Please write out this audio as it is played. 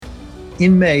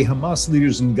In May, Hamas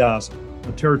leaders in Gaza,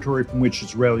 a territory from which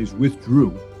Israelis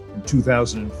withdrew in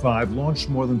 2005, launched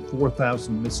more than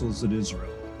 4,000 missiles at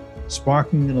Israel,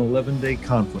 sparking an 11-day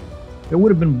conflict that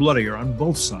would have been bloodier on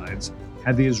both sides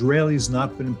had the Israelis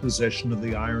not been in possession of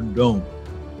the Iron Dome,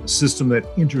 a system that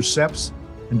intercepts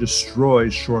and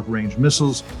destroys short-range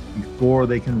missiles before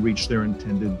they can reach their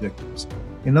intended victims.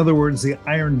 In other words, the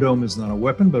Iron Dome is not a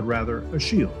weapon, but rather a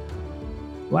shield.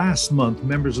 Last month,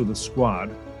 members of the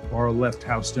Squad, far-left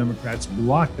House Democrats,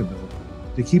 blocked a bill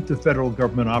to keep the federal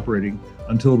government operating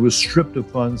until it was stripped of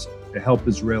funds to help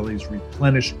Israelis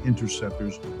replenish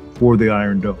interceptors for the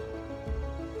Iron Dome.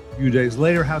 A few days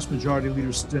later, House Majority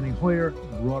Leader Steny Hoyer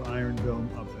brought Iron Dome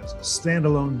up as a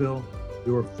standalone bill.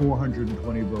 There were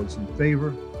 420 votes in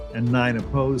favor and 9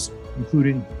 opposed,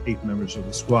 including 8 members of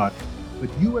the Squad. But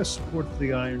U.S. support for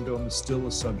the Iron Dome is still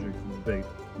a subject of debate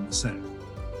in the Senate.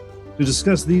 To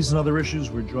discuss these and other issues,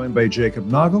 we're joined by Jacob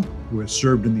Nagel, who has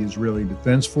served in the Israeli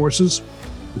Defense Forces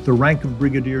with the rank of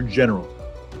Brigadier General.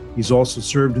 He's also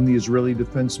served in the Israeli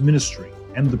Defense Ministry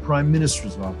and the Prime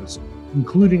Minister's office,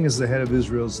 including as the head of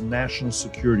Israel's National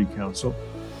Security Council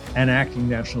and acting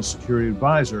National Security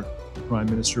Advisor to Prime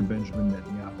Minister Benjamin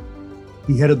Netanyahu.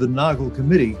 He headed the Nagel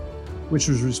Committee, which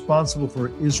was responsible for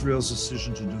Israel's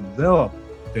decision to develop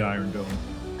the Iron Dome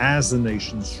as the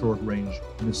nation's short-range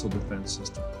missile defense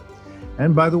system.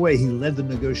 And by the way, he led the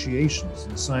negotiations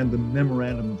and signed the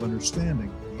Memorandum of Understanding,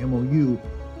 the MOU,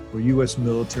 for U.S.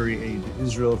 military aid to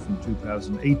Israel from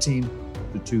 2018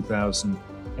 to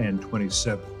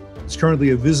 2027. He's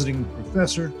currently a visiting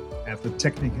professor at the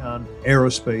Technikon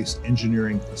Aerospace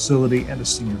Engineering Facility and a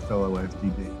senior fellow at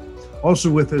FDD.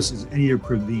 Also with us is Enir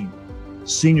Krivine,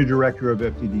 Senior Director of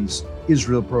FDD's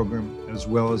Israel program, as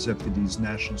well as FDD's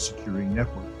National Security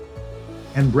Network,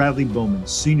 and Bradley Bowman,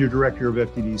 Senior Director of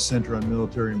FDD's Center on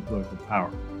Military and Political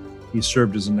Power. He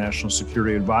served as a National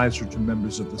Security Advisor to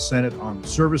members of the Senate Armed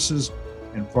Services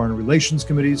and Foreign Relations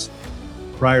Committees.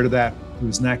 Prior to that, he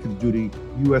was an active duty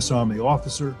U.S. Army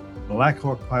officer, Black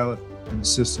Hawk pilot, and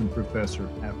assistant professor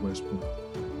at West Point.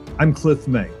 I'm Cliff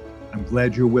May. I'm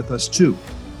glad you're with us too,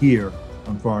 here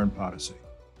on Foreign Policy.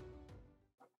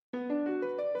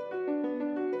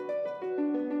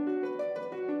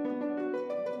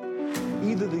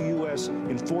 Either the U.S.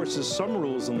 enforces some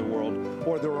rules in the world,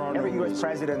 or there are no rules. Every U.S.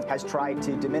 president has tried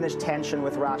to diminish tension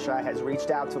with Russia, has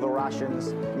reached out to the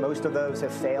Russians. Most of those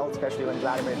have failed, especially when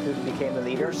Vladimir Putin became the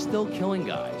leader. They're still killing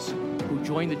guys who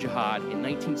joined the jihad in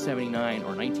 1979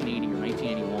 or 1980 or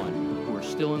 1981 who are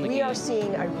still in the game. We are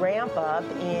seeing a ramp up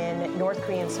in North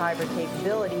Korean cyber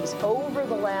capabilities over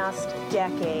the last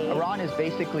decade. Iran is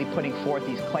basically putting forth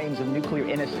these claims of nuclear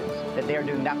innocence, that they are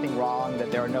doing nothing wrong,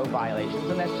 that there are no violations,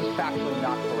 and that's just factually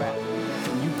not correct.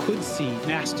 You could see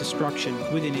mass destruction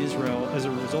within Israel as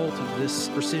a result of this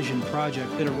precision project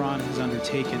that Iran has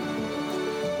undertaken.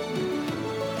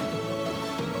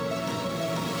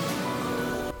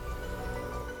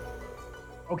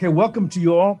 Okay, welcome to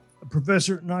you all.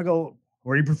 Professor Nagel,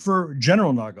 or you prefer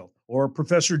General Nagel, or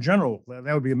Professor General?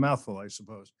 That would be a mouthful, I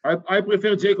suppose. I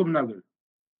prefer Jacob Nagel.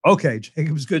 Okay,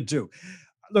 Jacob's good too.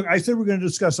 Look, I said we're going to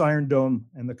discuss Iron Dome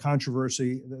and the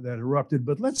controversy that erupted,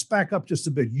 but let's back up just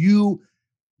a bit. You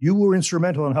were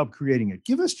instrumental in help creating it.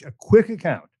 Give us a quick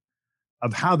account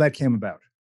of how that came about.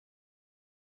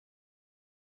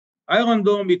 Iron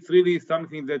Dome, it's really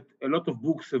something that a lot of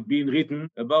books have been written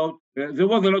about. There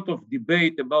was a lot of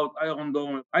debate about Iron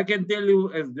Dome. I can tell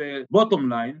you as the bottom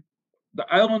line, the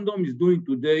Iron Dome is doing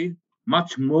today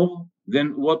much more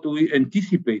than what we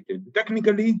anticipated,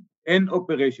 technically and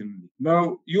operationally.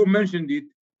 Now, you mentioned it,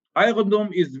 Iron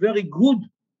Dome is very good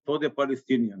for the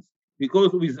Palestinians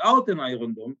because without an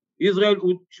Iron Dome,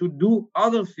 Israel should do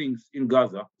other things in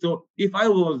Gaza. So if I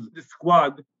was the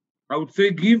Squad, I would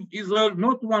say give Israel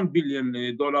not $1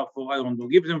 billion for Iron Dome,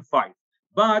 give them 5.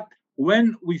 But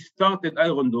when we started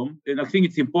Iron Dome, and I think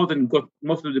it's important because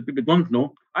most of the people don't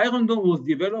know, Iron Dome was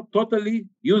developed totally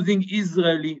using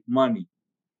Israeli money.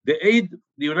 The aid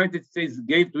the United States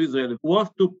gave to Israel was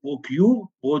to procure,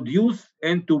 produce,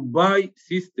 and to buy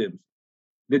systems.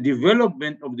 The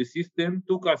development of the system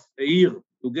took us a year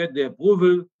to get the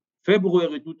approval.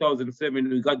 February 2007,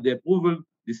 we got the approval.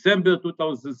 December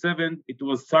 2007, it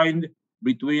was signed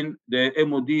between the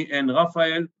MOD and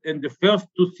Rafael, and the first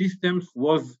 2 systems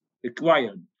was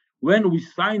acquired. When we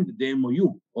signed the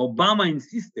MOU, Obama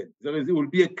insisted there will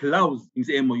be a clause in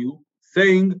the MOU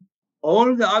saying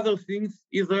all the other things,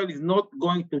 Israel is not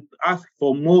going to ask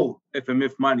for more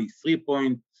FMF money,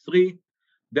 3.3,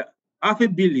 the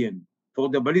 $500 million for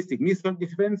the ballistic missile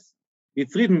defense.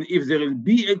 It's written if there will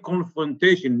be a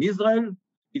confrontation in Israel,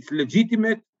 it's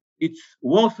legitimate, it's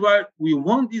worthwhile. We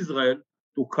want Israel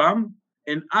to come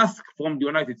and ask from the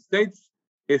United States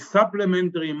a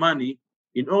supplementary money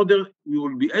in order we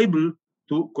will be able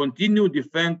to continue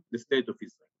defend the state of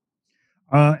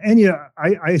Israel. Enya,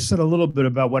 I said a little bit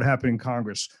about what happened in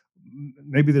Congress.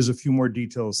 Maybe there's a few more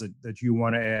details that you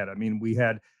want to add. I mean, we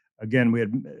had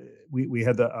an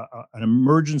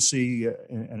emergency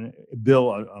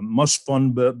bill, a must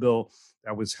fund bill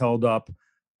that was held up,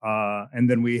 and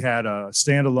then we had a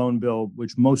standalone bill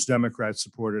which most Democrats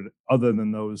supported, other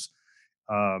than those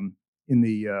in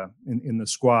the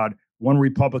squad. One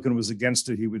Republican was against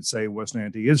it. He would say it wasn't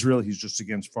anti-Israel. He's just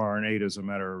against foreign aid as a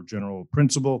matter of general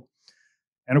principle.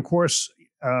 And of course,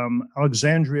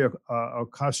 Alexandria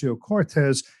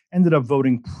Ocasio-Cortez ended up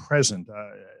voting present.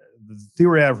 The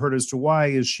theory I've heard as to why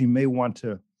is she may want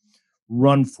to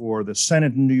run for the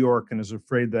Senate in New York and is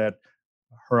afraid that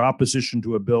her opposition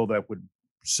to a bill that would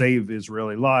save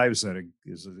Israeli lives, that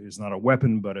is not a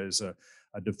weapon but is a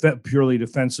purely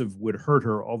defensive, would hurt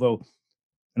her. Although,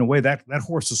 in a way, that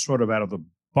horse is sort of out of the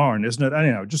barn, isn't it? I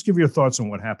don't know. Just give your thoughts on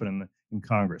what happened in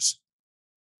Congress.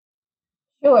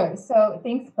 Sure. So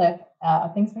thanks, Cliff.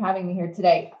 Thanks for having me here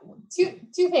today.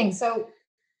 Two things. So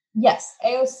yes,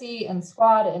 AOC and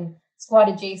Squad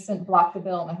adjacent blocked the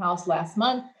bill in the House last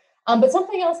month. But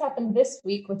something else happened this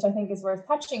week, which I think is worth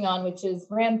touching on, which is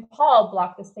Rand Paul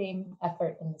blocked the same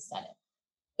effort in the Senate.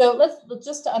 So let's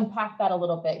just to unpack that a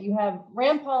little bit. You have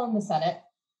Rand Paul in the Senate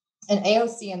and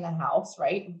AOC in the House,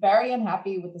 right? Very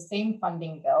unhappy with the same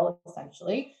funding bill,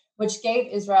 essentially, which gave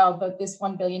Israel about this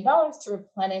 $1 billion to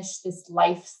replenish this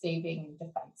life-saving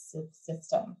defensive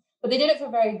system. But they did it for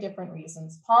very different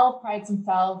reasons. Paul prides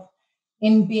himself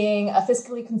in being a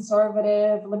fiscally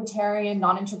conservative, libertarian,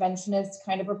 non-interventionist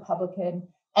kind of Republican,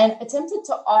 and attempted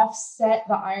to offset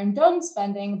the Iron Dome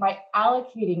spending by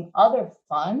allocating other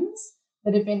funds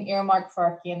that had been earmarked for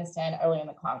Afghanistan earlier in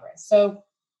the Congress. So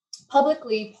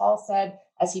publicly, Paul said,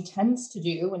 as he tends to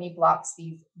do when he blocks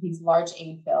these large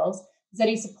aid bills, that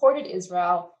he supported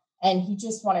Israel and he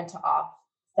just wanted to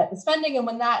offset the spending. And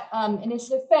when that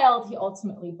initiative failed, he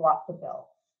ultimately blocked the bill.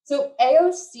 So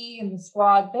AOC and the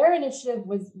Squad, their initiative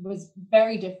was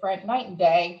very different, night and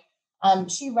day.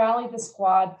 She rallied the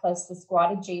Squad plus the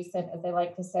Squad adjacent, as they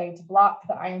like to say, to block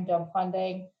the Iron Dome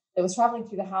funding that was traveling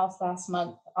through the House last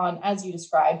month on, as you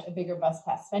described, a bigger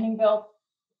must-pass spending bill.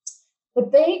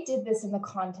 But they did this in the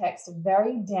context of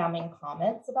very damning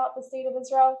comments about the state of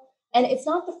Israel. And it's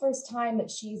not the first time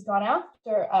that she's gone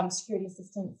after security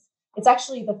assistance. It's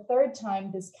actually the third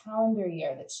time this calendar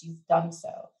year that she's done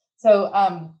so. So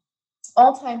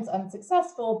all times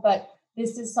unsuccessful, but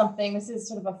this is sort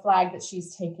of a flag that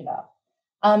she's taken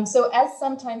up. So as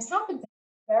sometimes happens,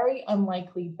 very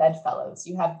unlikely bedfellows.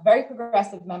 You have very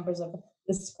progressive members of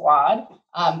the Squad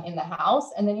in the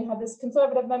House, and then you have this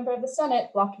conservative member of the Senate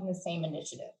blocking the same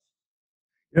initiative.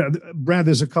 Yeah, Brad,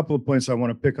 there's a couple of points I want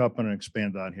to pick up on and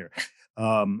expand on here.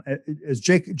 As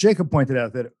Jacob pointed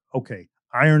out, that, okay,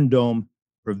 Iron Dome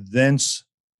prevents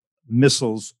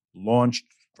missiles launched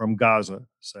from Gaza,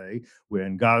 say,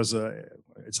 when Gaza,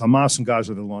 it's Hamas in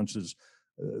Gaza that launches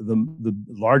the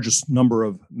largest number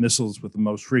of missiles with the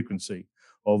most frequency.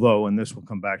 Although, and this will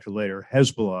come back to later,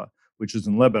 Hezbollah, which is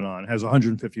in Lebanon, has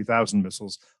 150,000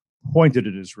 missiles pointed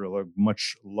at Israel, a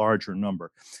much larger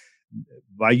number.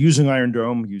 By using Iron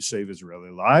Dome, you save Israeli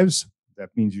lives. That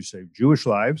means you save Jewish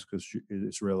lives, because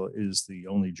Israel is the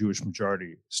only Jewish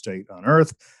majority state on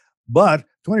earth. But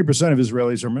 20% of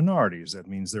Israelis are minorities. That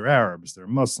means they're Arabs, they're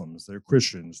Muslims, they're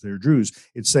Christians, they're Jews.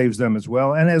 It saves them as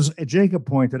well. And as Jacob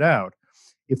pointed out,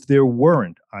 if there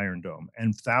weren't Iron Dome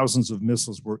and thousands of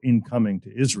missiles were incoming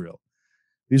to Israel,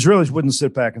 the Israelis wouldn't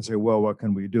sit back and say, well, what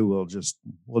can we do?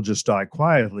 We'll just die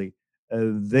quietly.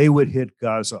 They would hit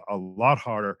Gaza a lot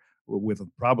harder,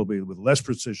 probably with less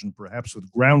precision, perhaps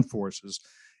with ground forces,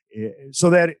 so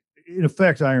that, in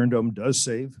effect, Iron Dome does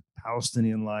save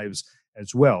Palestinian lives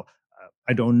as well.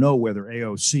 I don't know whether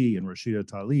AOC and Rashida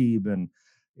Tlaib and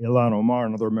Ilhan Omar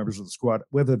and other members of the Squad,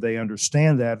 whether they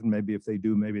understand that, and maybe if they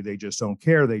do, maybe they just don't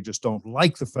care. They just don't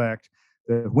like the fact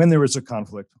that when there is a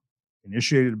conflict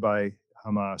initiated by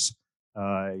Hamas,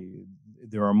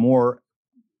 there are more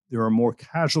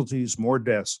casualties, more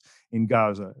deaths in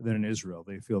Gaza than in Israel.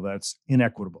 They feel that's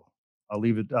inequitable. I'll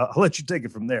let you take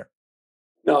it from there.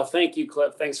 No, thank you,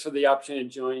 Cliff. Thanks for the opportunity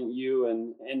to join you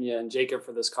and Enya and Jacob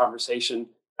for this conversation.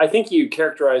 I think you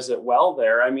characterized it well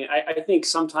there. I mean, I think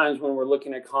sometimes when we're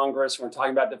looking at Congress, when we're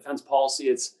talking about defense policy,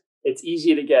 it's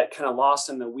easy to get kind of lost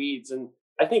in the weeds. And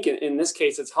I think in this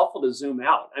case, it's helpful to zoom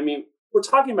out. I mean, we're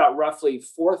talking about roughly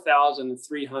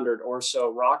 4,300 or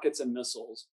so rockets and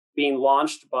missiles being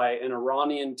launched by an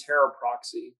Iranian terror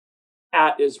proxy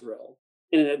at Israel.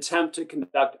 in an attempt to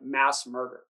conduct mass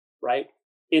murder, right?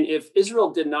 And if Israel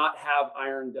did not have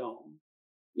Iron Dome,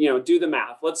 do the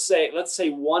math. Let's say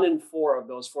 1 in 4 of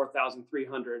those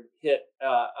 4,300 hit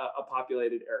a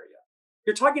populated area.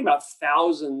 You're talking about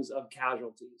thousands of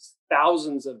casualties,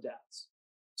 thousands of deaths.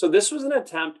 So this was an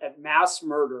attempt at mass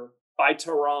murder by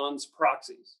Tehran's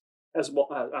proxies,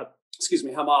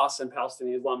 Hamas and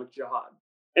Palestinian Islamic Jihad.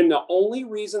 And the only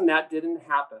reason that didn't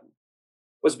happen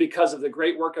was because of the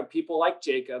great work of people like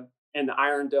Jacob and the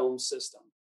Iron Dome system.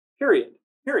 Period.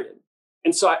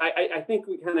 And so I think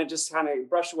we kind of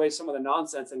brush away some of the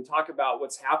nonsense and talk about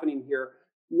what's happening here.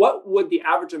 What would the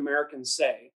average American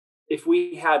say if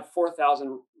we had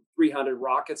 4,300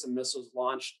 rockets and missiles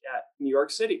launched at New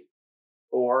York City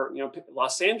or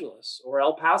Los Angeles or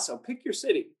El Paso? Pick your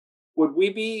city. Would we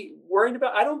be worried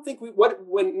about? I don't think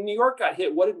when New York got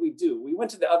hit, what did we do? We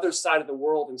went to the other side of the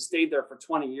world and stayed there for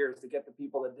 20 years to get the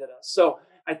people that did us. So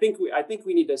I think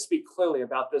we need to speak clearly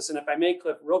about this. And if I may,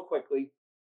 Cliff, real quickly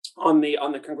on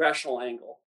the congressional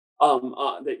angle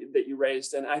that you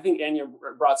raised, and I think Anya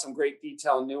brought some great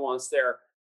detail and nuance there.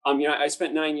 I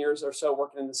spent 9 years or so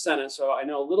working in the Senate, so I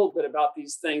know a little bit about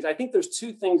these things. I think there's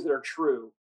two things that are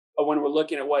true when we're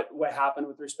looking at what happened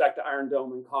with respect to Iron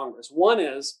Dome in Congress. One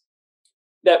is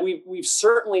that we've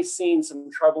certainly seen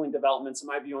some troubling developments, in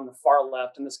my view, on the far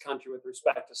left in this country with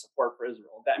respect to support for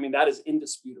Israel. That is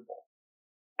indisputable.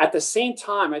 At the same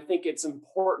time, I think it's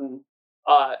important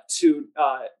to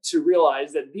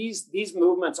realize that these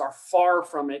movements are far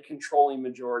from a controlling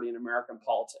majority in American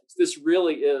politics. This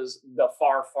really is the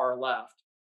far, far left.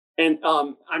 And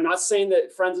I'm not saying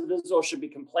that Friends of Israel should be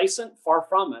complacent, far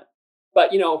from it.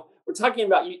 But, we're talking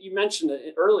about, you mentioned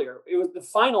it earlier, it was the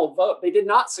final vote. They did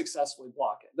not successfully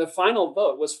block it. The final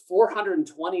vote was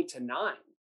 420 to 9.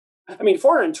 I mean,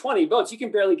 420 votes, you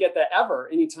can barely get that ever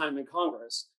anytime in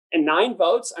Congress. And 9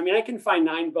 votes, I can find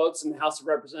 9 votes in the House of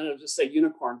Representatives to say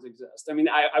unicorns exist.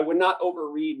 I would not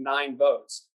overread 9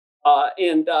 votes.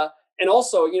 And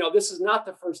also, this is not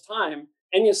the first time.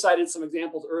 Enya cited some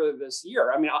examples earlier this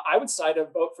year. I would cite a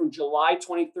vote from July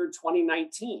 23rd,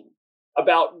 2019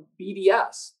 about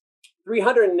BDS.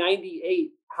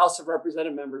 398 House of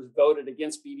Representative members voted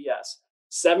against BDS.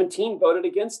 17 voted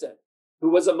against it.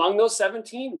 Who was among those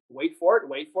 17? Wait for it,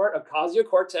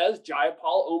 Ocasio-Cortez, Jayapal,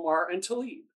 Omar, and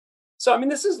Tlaib. So,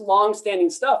 this is longstanding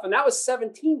stuff. And that was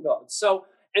 17 votes. So,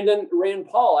 and then Rand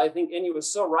Paul, I think Enya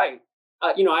was so right.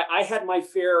 I had my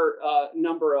fair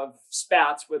number of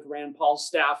spats with Rand Paul's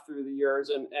staff through the years.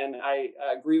 And I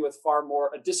disagree with far more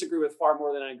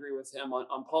than I agree with him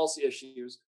on policy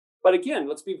issues. But again,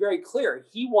 let's be very clear.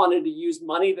 He wanted to use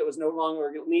money that was no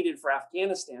longer needed for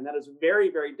Afghanistan. That is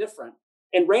very, very different.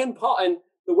 And Rand Paul, and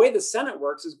the way the Senate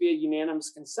works is via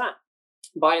unanimous consent,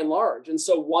 by and large. And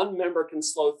so one member can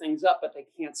slow things up, but they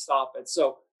can't stop it.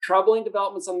 So troubling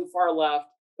developments on the far left,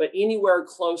 but anywhere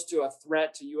close to a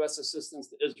threat to U.S. assistance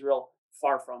to Israel,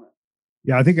 far from it.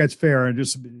 Yeah, I think that's fair. And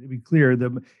just to be clear,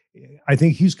 I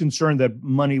think he's concerned that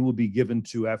money will be given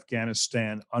to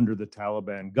Afghanistan under the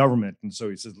Taliban government. And so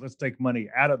he says, let's take money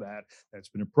out of that that's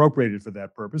been appropriated for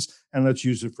that purpose, and let's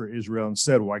use it for Israel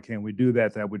instead. Why can't we do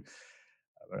that? That would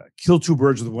kill two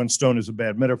birds with one stone is a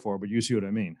bad metaphor, but you see what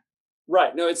I mean.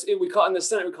 Right. No, in the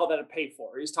Senate, we call that a pay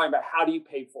for. He's talking about how do you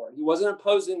pay for it. He wasn't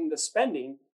opposing the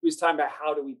spending. He was talking about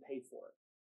how do we pay for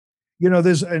it.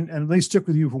 There's, and let me stick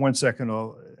with you for 1 second.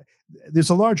 There's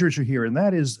a larger issue here, and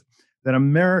that is that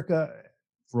America,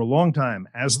 for a long time,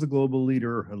 as the global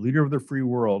leader, a leader of the free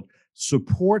world,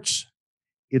 supports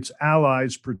its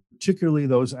allies, particularly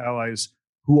those allies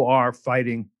who are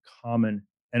fighting common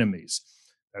enemies.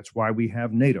 That's why we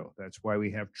have NATO. That's why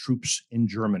we have troops in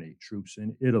Germany, troops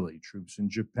in Italy, troops in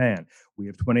Japan. We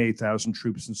have 28,000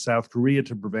 troops in South Korea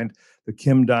to prevent the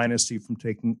Kim dynasty from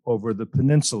taking over the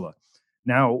peninsula.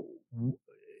 Now,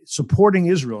 supporting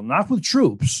Israel, not with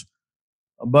troops,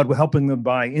 but helping them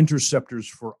buy interceptors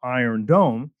for Iron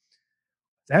Dome,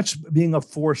 that's being a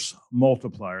force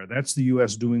multiplier. That's the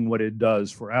U.S. doing what it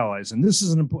does for allies. And this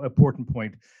is an important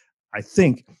point, I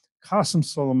think. Qasem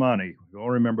Soleimani, you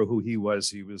all remember who he was.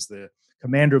 He was the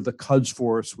commander of the Quds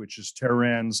Force, which is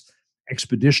Tehran's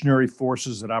expeditionary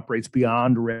forces that operates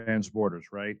beyond Iran's borders,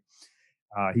 right?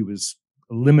 He was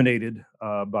eliminated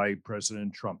by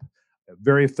President Trump. A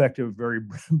very effective, very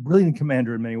brilliant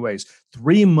commander in many ways.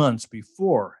 3 months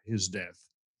before his death,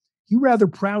 he rather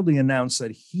proudly announced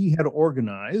that he had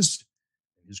organized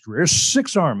in his career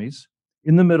 6 armies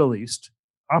in the Middle East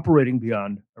operating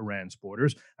beyond Iran's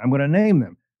borders. I'm going to name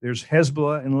them. There's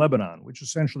Hezbollah in Lebanon, which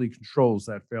essentially controls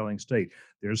that failing state.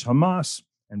 There's Hamas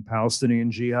and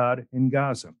Palestinian Jihad in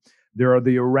Gaza. There are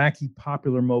the Iraqi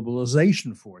Popular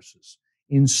Mobilization Forces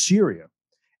in Syria,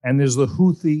 and there's the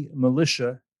Houthi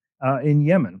militia in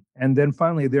Yemen. And then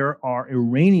finally, there are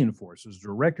Iranian forces,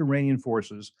 direct Iranian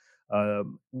forces,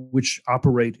 which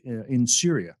operate in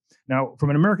Syria. Now, from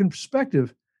an American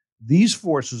perspective, these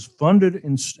forces, funded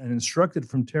and instructed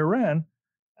from Tehran,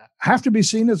 have to be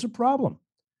seen as a problem.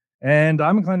 And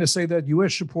I'm inclined to say that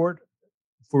U.S. support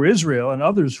for Israel and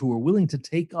others who are willing to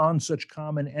take on such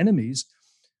common enemies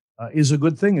is a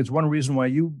good thing. It's one reason why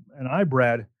you and I,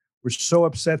 Brad, were so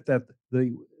upset that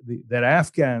that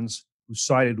Afghans who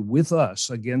sided with us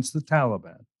against the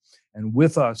Taliban and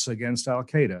with us against Al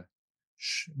Qaeda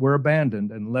were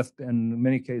abandoned and left, and in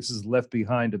many cases left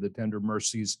behind to the tender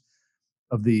mercies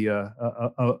of the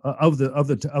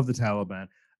Taliban.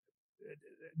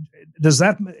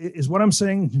 Is what I'm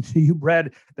saying to you,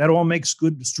 Brad, that all makes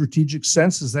good strategic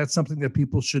sense? Is that something that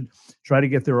people should try to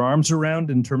get their arms around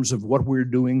in terms of what we're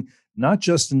doing, not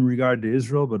just in regard to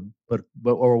Israel, but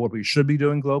or what we should be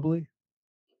doing globally?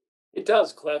 It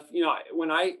does, Cliff. You know,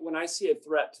 when I see a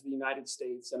threat to the United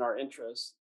States and our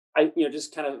interests, I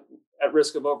just kind of at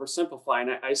risk of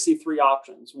oversimplifying, I see three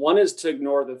options. One is to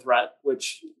ignore the threat,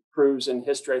 which proves in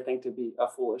history, I think, to be a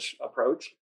foolish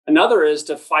approach. Another is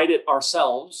to fight it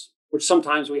ourselves, which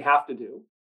sometimes we have to do.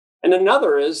 And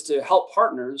another is to help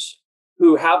partners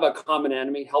who have a common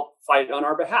enemy help fight on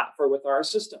our behalf or with our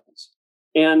assistance.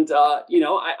 And,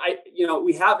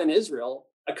 we have in Israel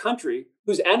a country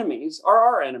whose enemies are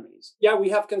our enemies. Yeah, we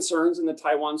have concerns in the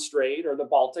Taiwan Strait or the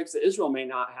Baltics that Israel may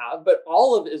not have, but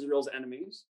all of Israel's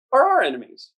enemies are our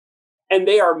enemies. And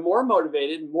they are more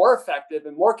motivated, more effective,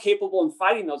 and more capable in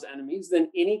fighting those enemies than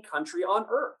any country on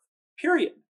earth,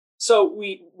 period. So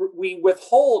we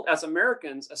withhold, as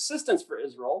Americans, assistance for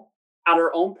Israel at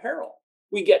our own peril.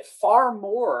 We get far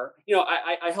more.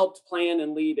 I helped plan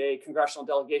and lead a congressional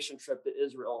delegation trip to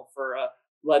Israel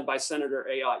led by Senator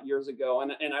Ayotte years ago.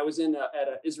 And I was at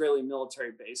an Israeli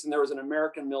military base, and there was an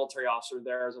American military officer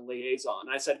there as a liaison.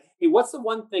 And I said, hey, what's the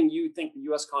one thing you think the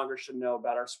U.S. Congress should know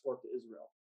about our support to Israel?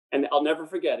 And I'll never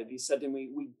forget it. He said to me,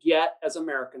 we get as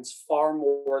Americans far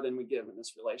more than we give in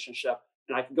this relationship.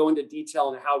 And I can go into detail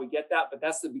on how we get that, but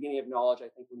that's the beginning of knowledge, I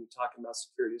think, when you're talking about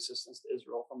security assistance to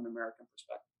Israel from an American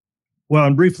perspective. Well,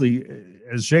 and briefly,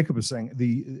 as Jacob was saying,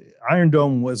 the Iron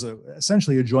Dome was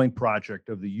essentially a joint project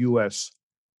of the U.S.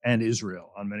 and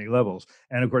Israel on many levels.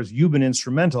 And of course, you've been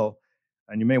instrumental,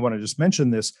 and you may want to just mention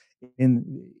this,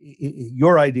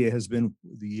 your idea has been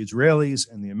the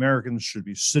Israelis and the Americans should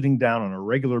be sitting down on a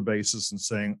regular basis and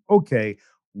saying, okay,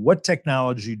 what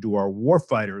technology do our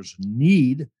warfighters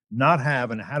need, not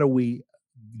have, and how do we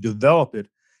develop it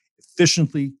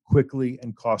efficiently, quickly,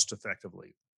 and cost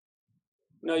effectively?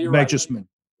 No, you're right.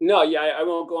 No, yeah, I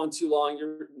won't go on too long.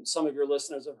 Some of your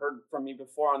listeners have heard from me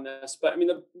before on this, but I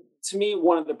mean, to me,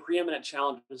 one of the preeminent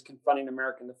challenges confronting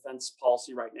American defense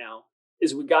policy right now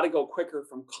is we got to go quicker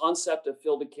from concept to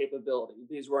fielded capability,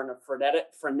 because we're in a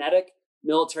frenetic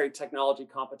military technology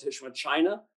competition with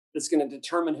China that's going to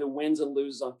determine who wins and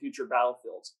loses on future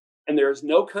battlefields. And there is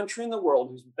no country in the world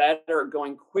who's better at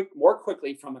going more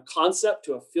quickly from a concept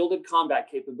to a fielded combat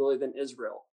capability than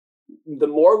Israel. The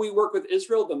more we work with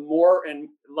Israel, the more and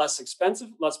less expensive,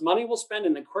 less money we'll spend,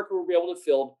 and the quicker we'll be able to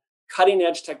field cutting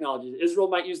edge technologies. Israel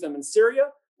might use them in Syria.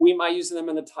 We might use them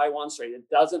in the Taiwan Strait. It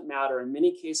doesn't matter. In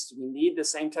many cases, we need the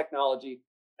same technology.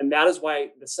 And that is why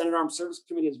the Senate Armed Services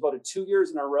Committee has voted 2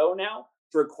 years in a row now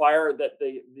to require that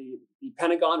the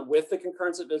Pentagon, with the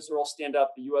concurrence of Israel, stand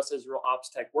up the U.S.-Israel Ops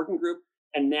Tech Working Group.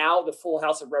 And now the full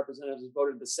House of Representatives has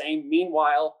voted the same.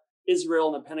 Meanwhile,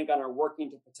 Israel and the Pentagon are working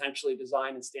to potentially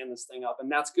design and stand this thing up.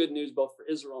 And that's good news both for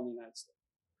Israel and the United States.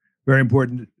 Very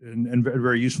important and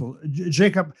very useful.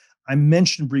 Jacob, I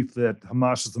mentioned briefly that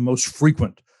Hamas is the most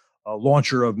frequent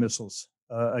launcher of missiles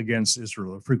against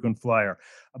Israel, a frequent flyer.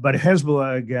 But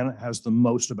Hezbollah, again, has the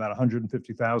most, about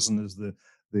 150,000 is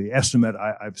the estimate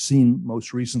I've seen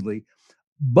most recently.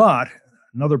 But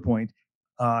another point,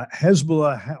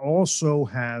 Hezbollah also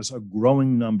has a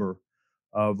growing number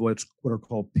of what are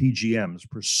called PGMs,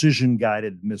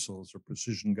 precision-guided missiles or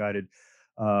precision-guided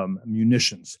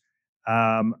munitions.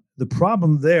 The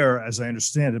problem there, as I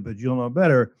understand it, but you'll know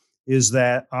better, is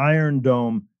that Iron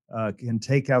Dome can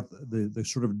take out the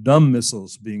sort of dumb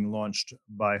missiles being launched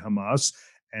by Hamas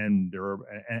and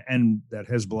that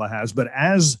Hezbollah has. But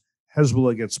as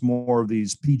Hezbollah gets more of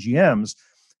these PGMs,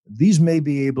 these may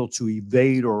be able to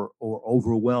evade or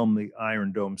overwhelm the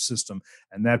Iron Dome system,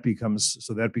 and that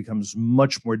becomes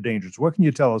much more dangerous. What can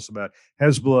you tell us about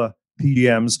Hezbollah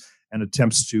PGMs and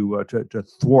attempts to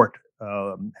thwart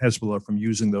Hezbollah from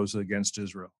using those against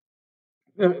Israel?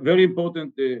 Very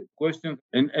important question,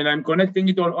 and I'm connecting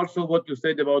it also what you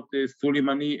said about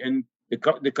Soleimani and the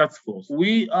Quds Force.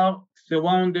 We are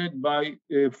surrounded by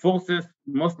forces,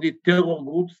 mostly terror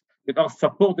groups, that are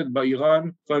supported by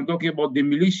Iran. So I'm talking about the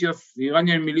militias, the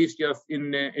Iranian militias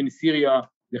in Syria,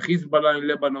 the Hezbollah in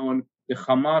Lebanon, the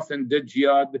Hamas and the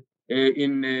Jihad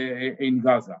in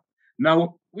Gaza.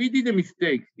 Now, we did a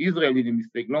mistake, Israel did a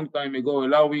mistake long time ago,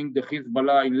 allowing the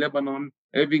Hezbollah in Lebanon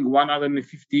having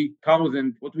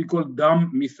 150,000, what we call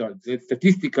dumb missiles,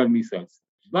 statistical missiles.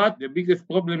 But the biggest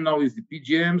problem now is the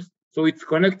PGMs. So it's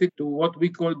connected to what we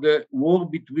call the war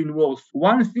between wars.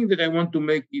 One thing that I want to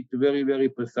make it very, very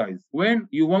precise. When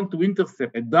you want to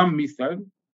intercept a dumb missile,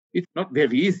 it's not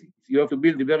very easy. You have to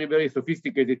build a very, very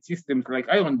sophisticated systems like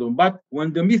Iron Dome. But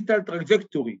when the missile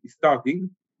trajectory is starting,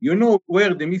 you know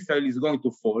where the missile is going to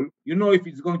fall. You know if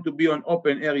it's going to be on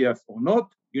open areas or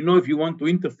not. You know if you want to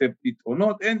intercept it or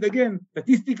not. And again,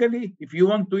 statistically, if you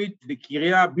want to hit the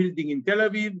Kiryat building in Tel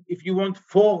Aviv, if you want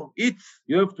 4 hits,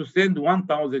 you have to send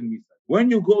 1,000 missiles. When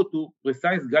you go to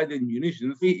precise guided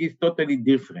munitions, it's totally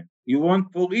different. You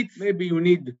want 4 hits, maybe you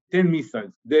need 10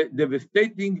 missiles. The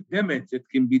devastating damage that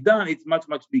can be done, it's much,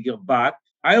 much bigger. But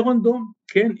Iron Dome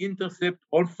can intercept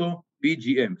also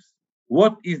PGMs.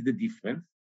 What is the difference?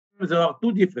 There are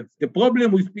 2 differences. The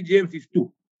problem with PGMs is 2.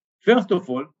 First of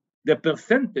all, the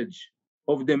percentage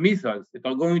of the missiles that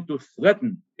are going to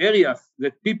threaten areas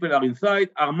that people are inside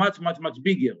are much, much, much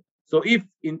bigger. So if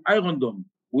in Iron Dome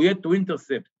we had to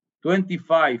intercept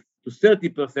 25 to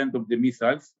 30% of the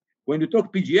missiles, when you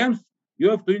talk PGMs, you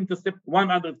have to intercept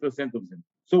 100% of them.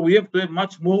 So we have to have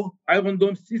much more Iron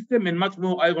Dome system and much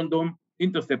more Iron Dome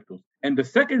interceptors. And the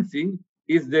second thing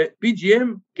is the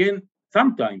PGM can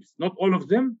sometimes, not all of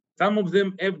them, some of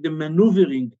them have the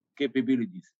maneuvering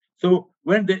capabilities. So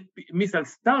when the missile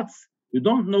starts, you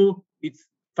don't know its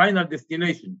final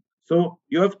destination. So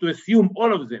you have to assume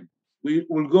all of them. We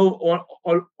will go all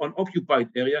on occupied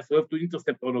areas, so we have to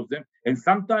intercept all of them. And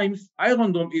sometimes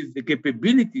Iron Dome the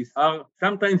capabilities are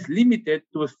sometimes limited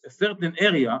to a certain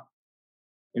area.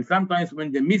 And sometimes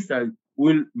when the missile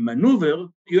will maneuver,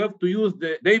 you have to use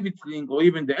the David sling or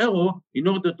even the arrow in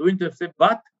order to intercept.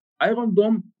 But Iron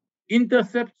Dome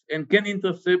intercepts and can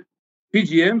intercept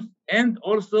PGMs and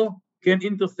also can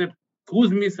intercept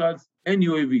cruise missiles and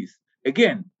UAVs.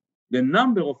 Again, the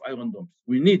number of Iron Domes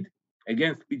we need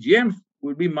against PGMs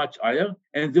will be much higher,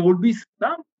 and there will be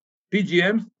some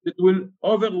PGMs that will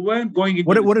overwhelm going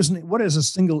into what is a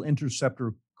single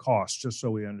interceptor cost, just so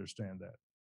we understand that?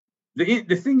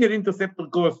 The single interceptor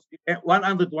costs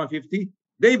 100 to 150.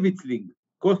 David sling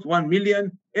costs 1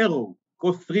 million. Arrow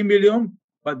costs 3 million.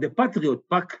 But the Patriot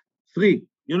PAC-3,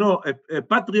 you know, a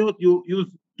Patriot, you use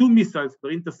 2 missiles per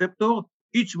interceptor.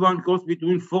 Each one costs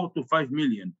between 4 to 5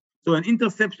 million. So an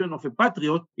interception of a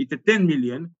Patriot, it's a 10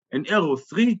 million, an Arrow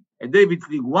 3, a David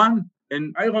sling 1,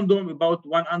 and Iron Dome about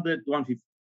 100 to 150.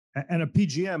 And a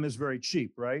PGM is very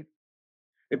cheap, right?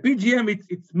 A PGM,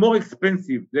 it's more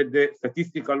expensive than the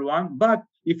statistical one, but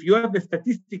if you have a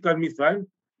statistical missile,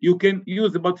 you can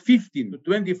use about $15,000 to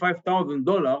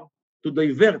 $25,000 to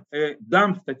divert a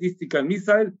dumb statistical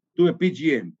missile to a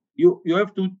PGM. You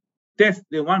have to test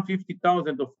the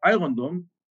 150,000 of Iron Dome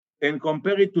and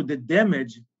compare it to the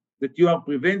damage that you are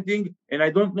preventing. And I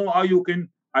don't know how you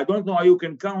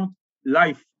can count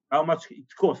life, how much it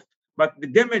costs. But the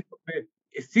damage of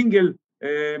a single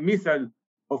missile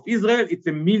of Israel, it's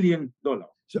 $1 million.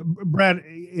 So, Brad,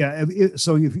 yeah.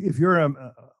 So if you're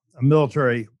a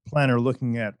military planner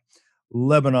looking at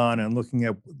Lebanon and looking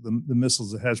at the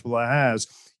missiles that Hezbollah has,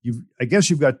 I guess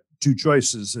you've got 2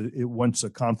 choices once a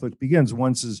conflict begins.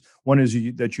 One is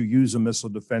that you use a missile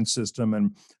defense system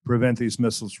and prevent these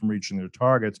missiles from reaching their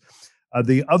targets.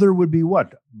 The other would be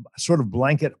what? Sort of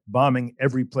blanket bombing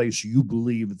every place you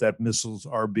believe that missiles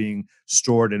are being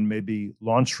stored and maybe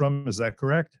launched from. Is that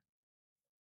correct?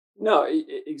 No,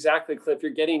 exactly, Cliff.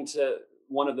 You're getting to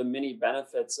one of the many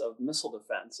benefits of missile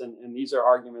defense. And these are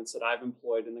arguments that I've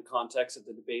employed in the context of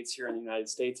the debates here in the United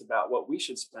States about what we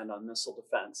should spend on missile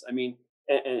defense. I mean,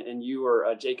 and you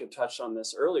or Jacob touched on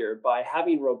this earlier, by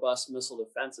having robust missile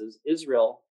defenses,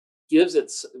 Israel gives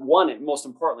most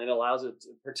importantly, it allows it to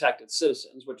protect its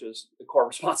citizens, which is the core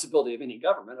responsibility of any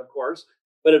government, of course,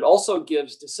 but it also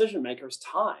gives decision makers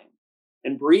time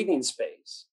and breathing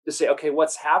space to say, okay,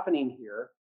 what's happening here?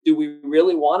 Do we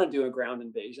really want to do a ground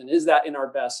invasion? Is that in our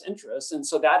best interest? And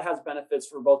so that has benefits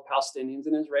for both Palestinians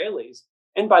and Israelis.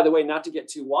 And by the way, not to get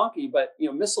too wonky, but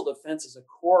missile defense is a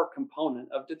core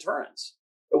component of deterrence.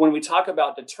 But when we talk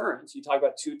about deterrence, you talk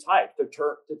about 2 types: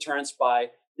 deterrence by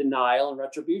denial and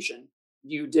retribution.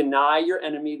 You deny your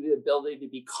enemy the ability to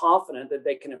be confident that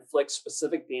they can inflict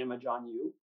specific damage on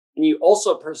you. And you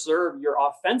also preserve your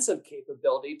offensive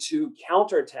capability to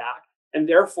counterattack And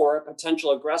therefore, a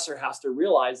potential aggressor has to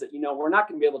realize that, we're not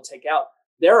going to be able to take out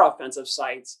their offensive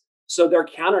sites. So their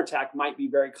counterattack might be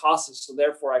very costly. So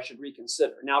therefore, I should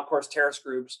reconsider. Now, of course, terrorist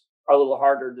groups are a little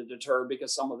harder to deter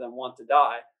because some of them want to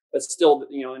die. But still,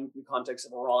 in the context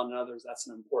of Iran and others, that's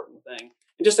an important thing.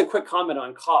 And just a quick comment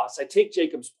on costs. I take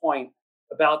Jacob's point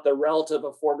about the relative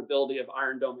affordability of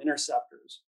Iron Dome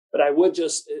interceptors. But I would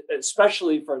just,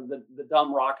 especially for the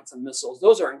dumb rockets and missiles,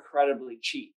 those are incredibly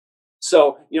cheap.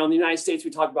 So, in the United States,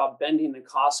 we talk about bending the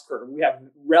cost curve. We have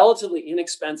relatively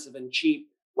inexpensive and cheap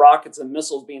rockets and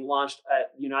missiles being launched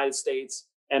at the United States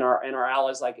and our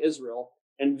allies like Israel,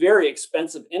 and very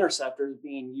expensive interceptors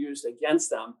being used against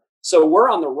them. So we're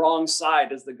on the wrong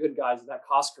side as the good guys of that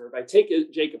cost curve. I take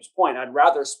Jacob's point. I'd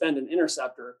rather spend an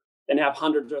interceptor than have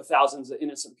hundreds or thousands of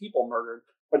innocent people murdered.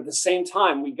 But at the same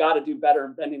time, we got to do better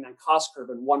in bending that cost curve.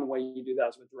 And one way you do that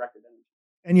is with directed energy.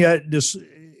 And yet,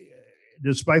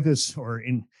 despite this, or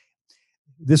in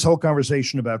this whole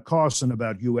conversation about costs and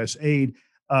about U.S. aid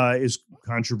is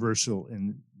controversial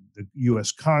in the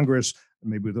U.S. Congress,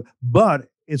 but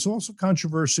it's also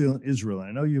controversial in Israel. And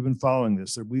I know you've been following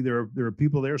this. There are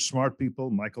people there, smart people.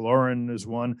 Michael Oren is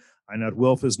one. Einat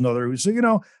Wilf is another. Who say,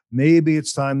 maybe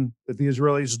it's time that the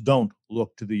Israelis don't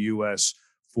look to the U.S.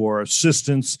 for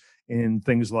assistance in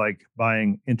things like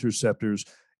buying interceptors.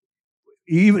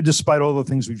 Even despite all the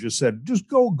things we've just said, just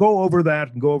go over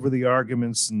that and go over the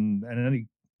arguments and any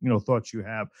thoughts you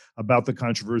have about the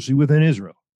controversy within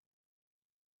Israel.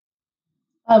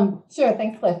 Sure,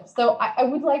 thanks, Cliff. So I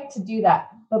would like to do that,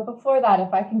 but before that,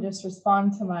 if I can just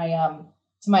respond to my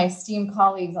esteemed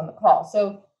colleagues on the call.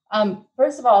 So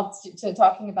first of all, to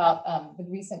talking about the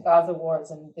recent Gaza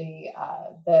wars and the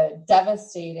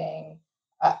devastating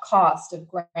cost of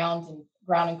ground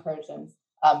incursions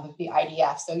with the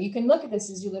IDF. So you can look at this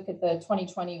as you look at the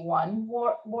 2021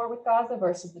 war with Gaza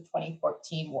versus the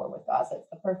 2014 war with Gaza. It's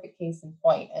the perfect case in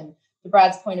point. And to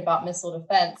Brad's point about missile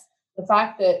defense, the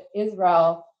fact that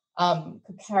Israel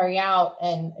could carry out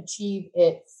and achieve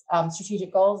its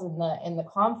strategic goals in the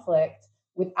conflict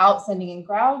without sending in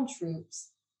ground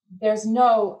troops, there's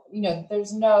no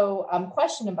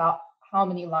question about how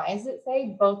many lives it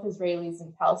saved, both Israelis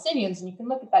and Palestinians. And you can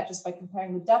look at that just by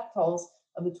comparing the death tolls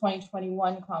of the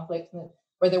 2021 conflict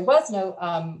where there was no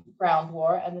ground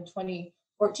war and the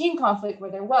 2014 conflict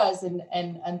where there was and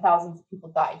thousands of people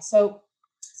died. So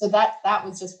that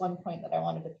was just one point that I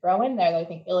wanted to throw in there that I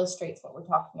think illustrates what we're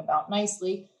talking about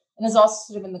nicely, and is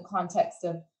also sort of in the context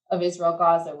of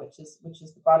Israel-Gaza, which is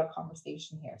the broader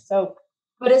conversation here. So,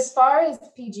 but as far as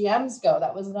PGMs go,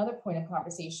 that was another point of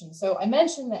conversation. So I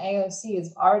mentioned the AOC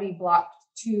has already blocked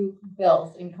 2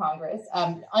 bills in Congress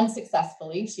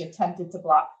unsuccessfully. She attempted to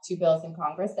block 2 bills in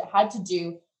Congress that had to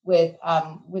do with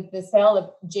the sale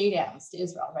of JDAMs to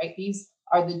Israel. Right, these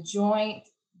are the Joint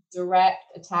Direct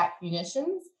Attack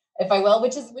Munitions, if I will,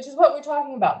 which is what we're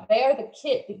talking about. They are the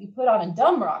kit that you put on a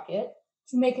dumb rocket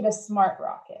to make it a smart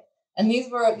rocket. And this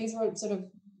was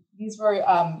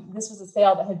a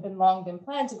sale that had long been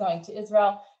planned to going to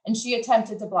Israel, and she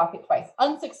attempted to block it twice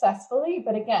unsuccessfully.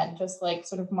 But again, just like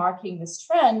sort of marking this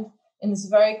trend in this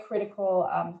very critical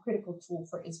tool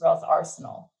for Israel's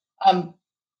arsenal. And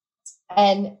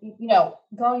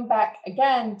going back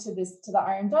again to the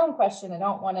Iron Dome question, I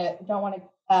don't want to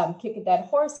kick a dead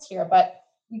horse here, but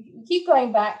we keep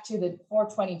going back to the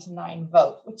 420-9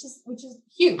 vote, which is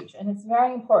huge and it's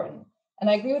very important. And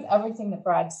I agree with everything that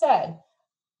Brad said.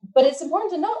 But it's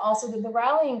important to note also that the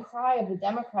rallying cry of the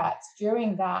Democrats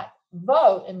during that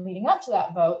vote and leading up to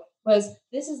that vote was,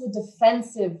 this is a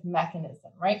defensive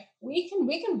mechanism, right? We can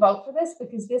vote for this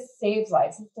because this saves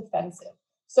lives. It's defensive.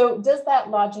 So does that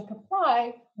logic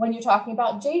apply when you're talking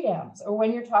about JDAMs or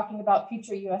when you're talking about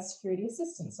future U.S. security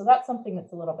assistance? So that's something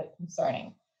that's a little bit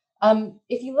concerning.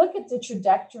 If you look at the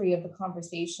trajectory of the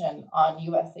conversation on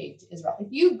U.S. aid to Israel, if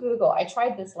you Google, I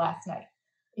tried this last night,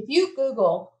 if you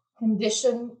Google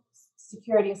condition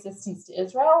security assistance to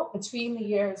Israel between the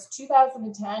years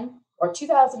 2010 or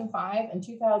 2005 and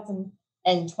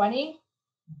 2020,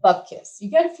 bupkis. You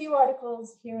get a few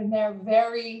articles here and there,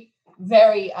 very,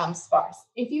 very sparse.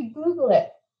 If you Google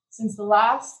it since the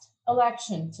last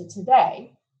election to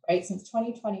today, right, since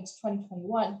 2020 to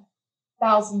 2021,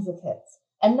 thousands of hits.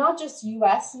 And not just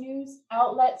US news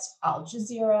outlets, Al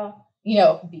Jazeera,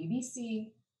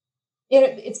 BBC,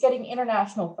 it's getting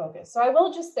international focus. So I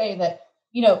will just say that,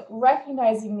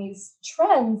 recognizing these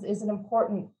trends is an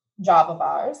important job of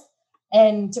ours.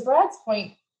 And to Brad's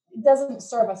point, it doesn't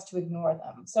serve us to ignore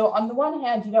them. So on the one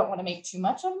hand, you don't want to make too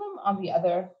much of them. On the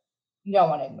other, you don't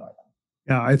want to ignore them.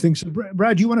 Yeah, I think so.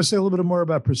 Brad, do you want to say a little bit more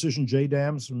about precision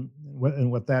JDAMs and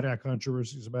what that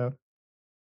controversy is about?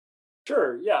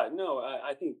 Sure. Yeah. No,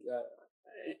 I think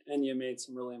Enya made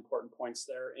some really important points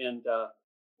there. And,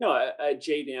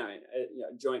 JDAM,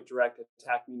 Joint Direct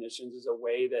Attack Munitions, is a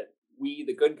way that we,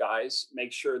 the good guys,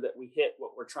 make sure that we hit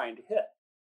what we're trying to hit.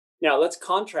 Now, let's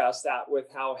contrast that with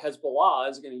how Hezbollah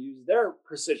is going to use their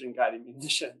precision guided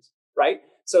munitions, right?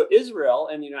 So Israel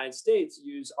and the United States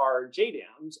use our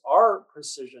JDAMs, our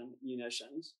precision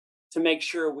munitions, to make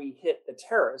sure we hit the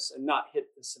terrorists and not hit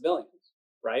the civilians,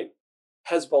 right?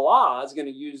 Hezbollah is going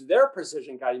to use their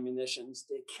precision guided munitions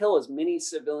to kill as many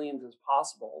civilians as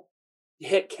possible, to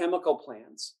hit chemical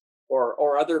plants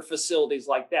or other facilities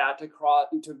like that,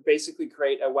 to basically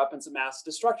create a weapons of mass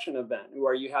destruction event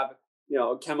where you have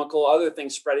chemical, other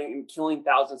things spreading and killing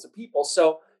thousands of people.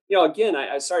 So, again,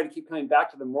 I sorry to keep coming back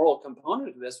to the moral component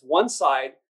of this. One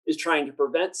side is trying to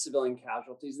prevent civilian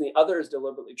casualties, and the other is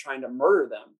deliberately trying to murder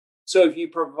them. So if you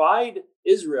provide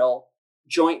Israel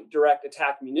joint direct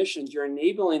attack munitions, you're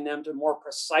enabling them to more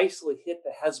precisely hit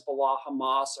the Hezbollah,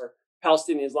 Hamas, or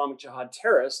Palestinian Islamic Jihad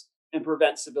terrorists and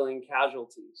prevent civilian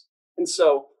casualties. And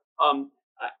so,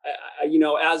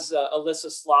 as Alyssa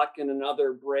Slotkin and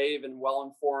other brave and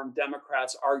well-informed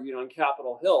Democrats argued on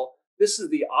Capitol Hill, this is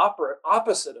the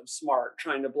opposite of smart,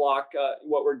 trying to block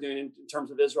what we're doing in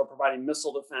terms of Israel providing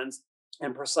missile defense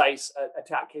and precise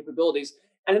attack capabilities.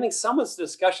 And I think some of this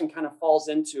discussion kind of falls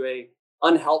into a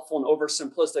unhelpful and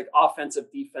oversimplistic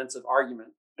offensive-defensive argument.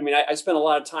 I mean, I spent a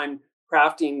lot of time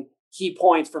crafting key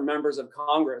points for members of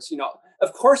Congress.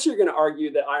 Of course you're going to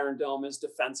argue that Iron Dome is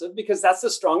defensive because that's the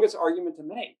strongest argument to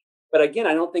make. But again,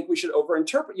 I don't think we should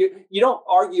overinterpret. You don't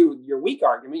argue your weak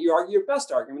argument, you argue your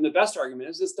best argument. The best argument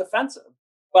is it's defensive.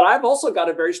 But I've also got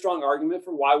a very strong argument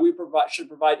for why we should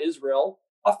provide Israel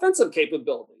offensive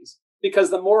capabilities.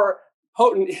 Because the more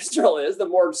potent Israel is, the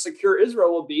more secure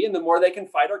Israel will be, and the more they can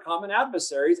fight our common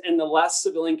adversaries, and the less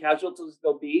civilian casualties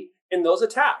there'll be in those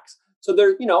attacks. So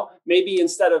there, maybe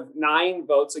instead of 9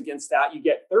 votes against that, you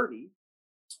get 30,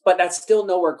 but that's still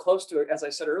nowhere close to, as I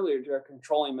said earlier, to a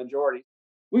controlling majority.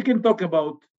 We can talk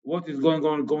about what is going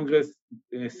on in Congress,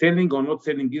 selling or not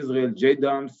selling Israel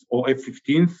JDAMs or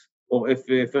F-15s or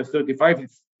F-35.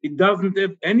 It doesn't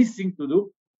have anything to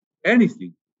do,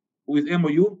 with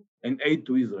MOU and aid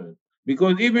to Israel.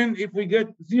 Because even if we get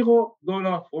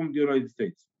 $0 from the United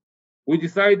States, we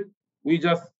decide we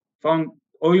just found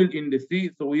oil in the sea,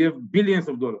 so we have billions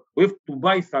of dollars. We have to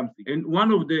buy something. And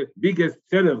one of the biggest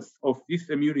sellers of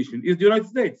this ammunition is the United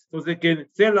States. So they can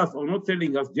sell us or not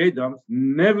selling us JDAMs,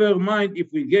 never mind if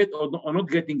we get or not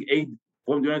getting aid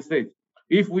from the United States.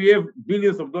 If we have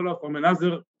billions of dollars from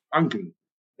another uncle,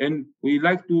 and we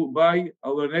like to buy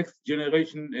our next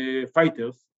generation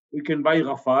fighters, we can buy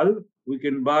Rafale, we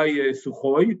can buy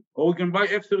Sukhoi, or we can buy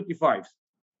F-35s.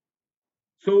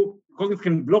 So Congress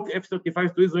can block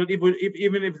F-35s to Israel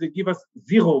even if they give us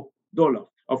 $0.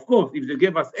 Of course, if they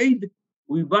give us aid,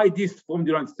 we buy this from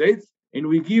the United States and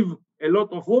we give a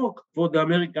lot of work for the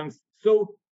Americans.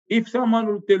 So if someone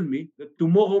will tell me that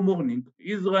tomorrow morning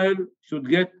Israel should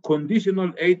get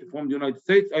conditional aid from the United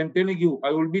States, I'm telling you, I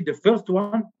will be the first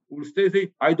one who will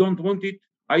say, I don't want it.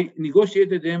 I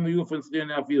negotiated the MOU for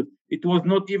 3.5 years. It was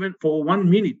not even for 1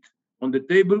 minute on the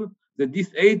table that this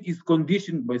aid is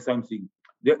conditioned by something.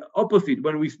 The opposite,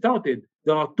 when we started,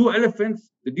 there are 2 elephants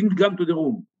that didn't come to the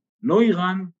room. No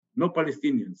Iran, no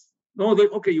Palestinians. No,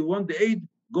 okay, you want the aid,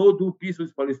 go do peace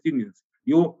with Palestinians.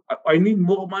 I need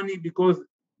more money because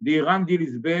the Iran deal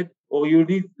is bad, or you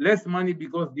need less money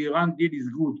because the Iran deal is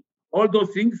good. All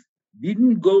those things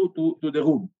didn't go to the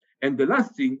room. And the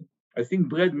last thing, I think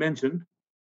Brad mentioned,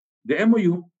 the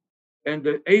MOU and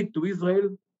the aid to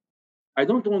Israel, I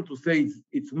don't want to say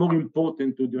it's more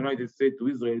important to the United States, to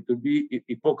Israel, to be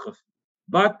hypocrisy.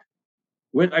 But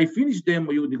when I finished the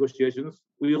MOU negotiations,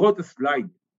 we wrote a slide.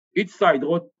 Each side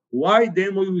wrote why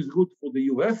the MOU is good for the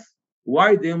US,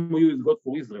 why the MOU is good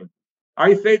for Israel.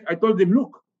 I told them,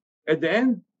 look, at the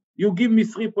end, you give me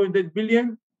 3.8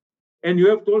 billion, and you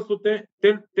have to also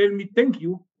tell me thank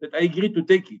you that I agree to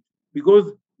take it.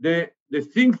 Because the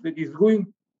things that is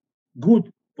going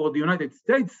good for the United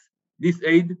States, this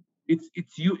aid, it's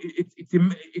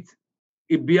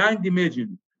beyond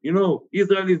imagine.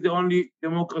 Israel is the only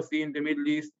democracy in the Middle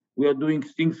East. We are doing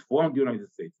things from the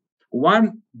United States.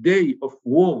 1 day of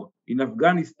war in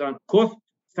Afghanistan cost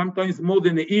sometimes more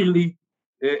than a yearly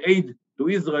aid to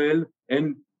Israel,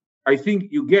 and I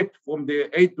think you get from the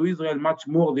aid to Israel much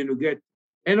more than you get.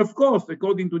 And of course,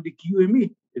 according to the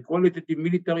QME, the Qualitative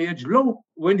Military Age Law,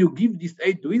 when you give this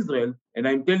aid to Israel, and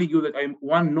I'm telling you that I'm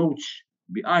 1 notch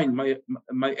behind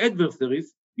my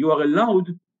adversaries, you are allowed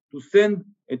to send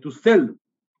and to sell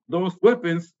those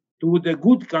weapons to the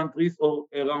good countries or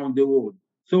around the world.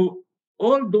 So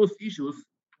all those issues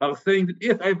are saying that,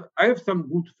 yes, I have some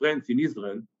good friends in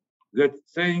Israel that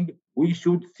saying we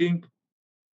should think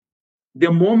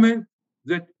the moment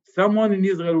that someone in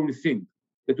Israel will think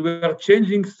that we are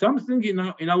changing something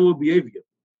in our behavior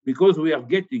because we are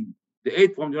getting the aid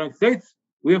from the United States,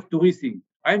 we have to rethink.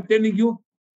 I'm telling you,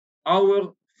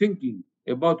 our thinking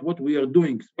about what we are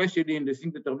doing, especially in the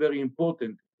things that are very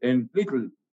important and little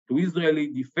to Israeli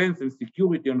defense and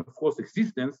security and, of course,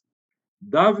 existence,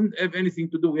 doesn't have anything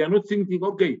to do. We are not thinking,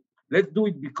 okay, let's do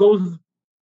it because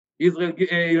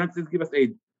United States give us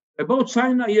aid. About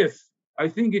China, yes, I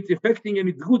think it's affecting and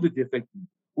it's good it's affecting.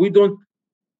 We don't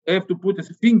have to put a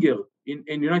finger in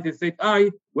United States eye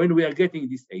when we are getting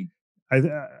this aid.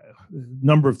 A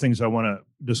number of things I want to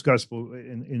discuss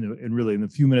in really in the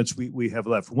few minutes we have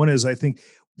left. One is I think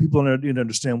people need to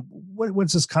understand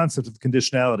what's this concept of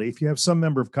conditionality. If you have some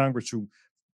member of Congress who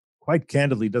quite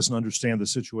candidly doesn't understand the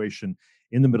situation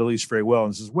in the Middle East very well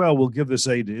and says, well, we'll give this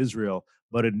aid to Israel,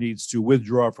 but it needs to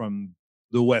withdraw from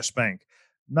the West Bank.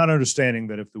 Not understanding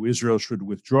that if Israel should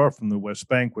withdraw from the West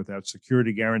Bank without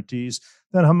security guarantees,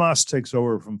 then Hamas takes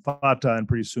over from Fatah, and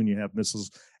pretty soon you have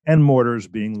missiles and mortars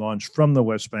being launched from the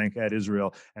West Bank at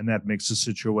Israel, and that makes the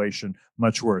situation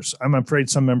much worse. I'm afraid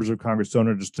some members of Congress don't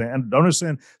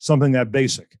understand something that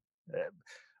basic.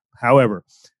 However,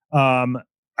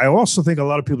 I also think a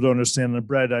lot of people don't understand, and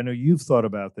Brad, I know you've thought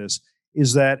about this,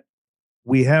 is that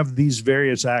we have these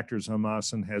various actors,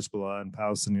 Hamas and Hezbollah and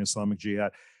Palestinian Islamic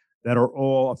Jihad, that are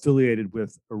all affiliated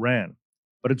with Iran.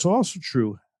 But it's also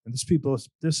true, and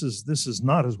this is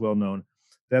not as well known,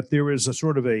 that there is a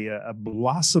sort of a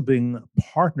blossoming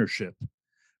partnership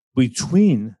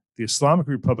between the Islamic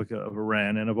Republic of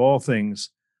Iran and, of all things,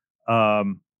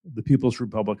 the People's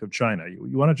Republic of China.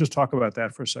 You want to just talk about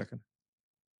that for a second?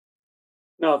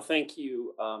 No, thank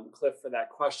you, Cliff, for that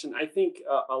question. I think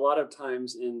a lot of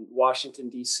times in Washington,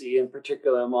 D.C., in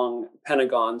particular among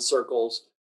Pentagon circles,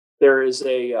 there is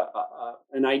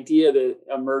an idea that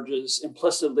emerges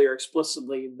implicitly or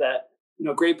explicitly that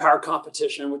great power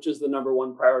competition, which is the number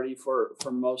one priority for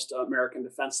most American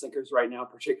defense thinkers right now,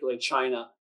 particularly China,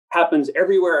 happens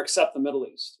everywhere except the Middle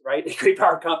East, right? Great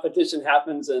power competition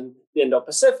happens in the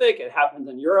Indo-Pacific, it happens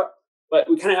in Europe, but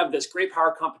we kind of have this great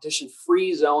power competition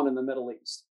free zone in the Middle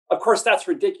East. Of course, that's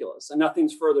ridiculous, and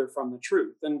nothing's further from the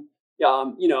truth. And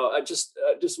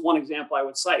just one example I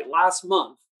would cite: last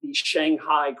month, the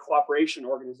Shanghai Cooperation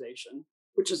Organization,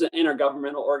 which is an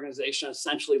intergovernmental organization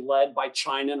essentially led by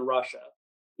China and Russia,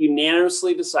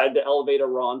 unanimously decided to elevate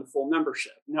Iran to full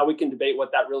membership. Now, we can debate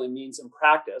what that really means in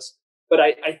practice, but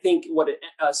I think what it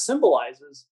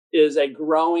symbolizes is a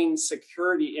growing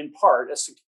security, in part,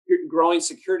 growing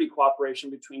security cooperation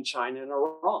between China and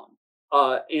Iran.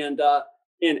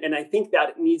 And I think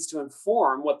that needs to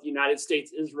inform what the United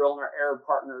States, Israel, and our Arab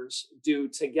partners do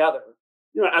together.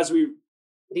 As we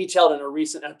detailed in a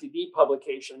recent FDD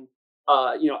publication,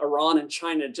 Iran and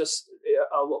China just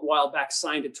a while back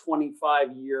signed a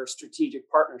 25-year strategic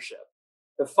partnership.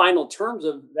 The final terms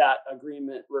of that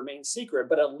agreement remain secret,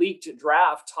 but a leaked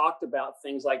draft talked about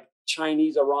things like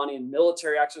Chinese-Iranian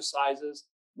military exercises,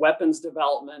 weapons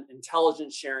development,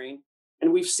 intelligence sharing.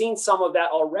 And we've seen some of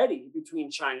that already between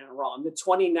China and Iran. The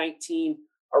 2019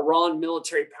 Iran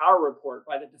military power report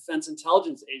by the Defense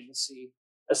Intelligence Agency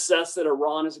assessed that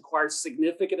Iran has acquired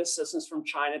significant assistance from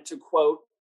China to, quote,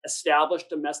 establish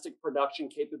domestic production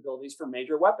capabilities for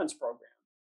major weapons programs.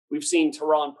 We've seen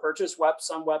Tehran purchase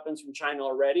some weapons from China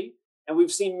already, and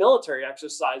we've seen military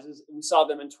exercises. We saw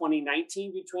them in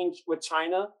 2019 with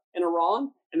China and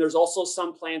Iran, and there's also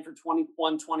some planned for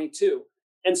 21-22.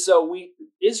 And so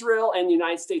Israel and the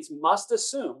United States must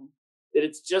assume that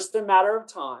it's just a matter of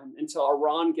time until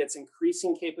Iran gets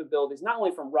increasing capabilities, not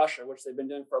only from Russia, which they've been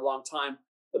doing for a long time,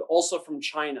 but also from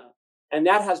China. And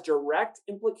that has direct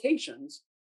implications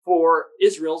for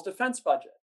Israel's defense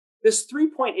budget. This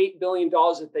 $3.8 billion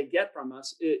that they get from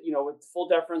us, with full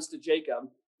deference to Jacob,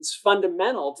 is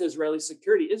fundamental to Israeli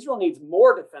security. Israel needs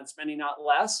more defense spending, not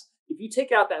less. If you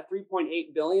take out that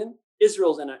 $3.8 billion,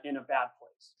 Israel's in a bad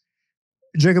place.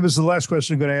 Jacob, this is the last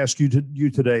question I'm going to ask you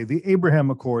today. The Abraham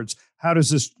Accords, how does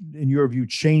this, in your view,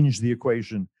 change the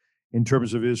equation in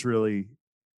terms of Israeli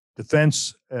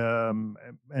defense and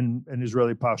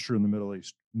Israeli posture in the Middle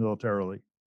East militarily?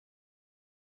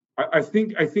 I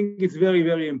think it's very,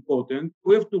 very important.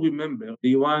 We have to remember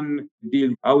the Iran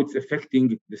deal, how it's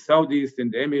affecting the Saudis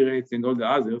and the Emirates and all the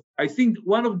others. I think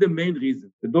one of the main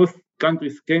reasons that those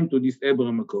countries came to this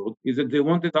Abraham Accord is that they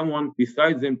wanted someone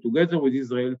besides them, together with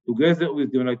Israel, together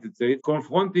with the United States,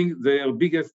 confronting their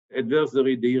biggest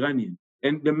adversary, the Iranians.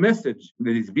 And the message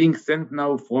that is being sent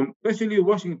now from especially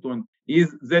Washington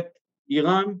is that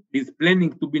Iran is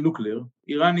planning to be nuclear.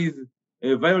 Iran is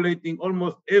violating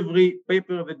almost every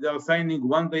paper that they are signing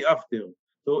one day after.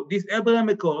 So this Abraham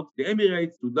Accord, the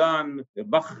Emirates, Sudan,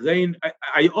 Bahrain,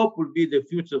 I hope will be the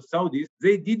future Saudis.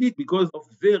 They did it because of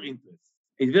their interests.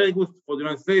 It's very good for the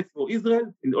United States, for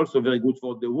Israel, and also very good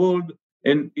for the world.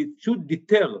 And it should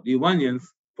deter the Iranians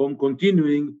from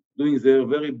continuing doing their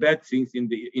very bad things in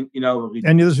our region.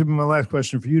 And this is my last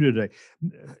question for you today.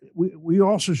 We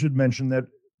also should mention that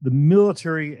the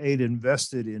military aid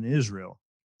invested in Israel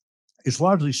is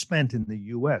largely spent in the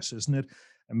U.S., isn't it?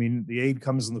 I mean, the aid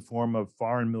comes in the form of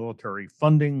foreign military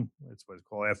funding. That's what's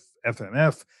called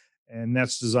FMF, and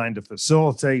that's designed to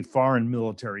facilitate foreign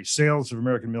military sales of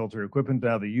American military equipment.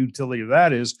 Now, the utility of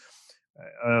that is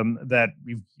that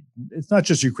it's not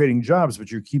just you're creating jobs,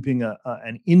 but you're keeping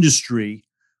an industry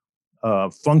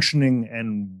functioning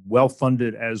and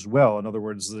well-funded as well. In other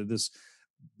words,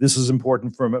 this is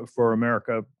important for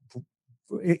America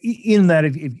in that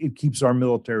it keeps our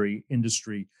military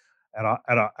industry at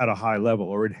a high level,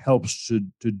 or it helps to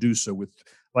do so with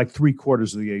like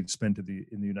 3/4 of the aid spent in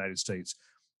the United States.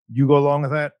 You go along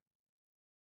with that?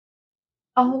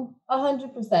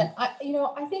 100%.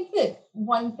 I think that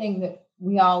one thing that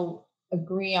we all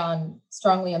agree on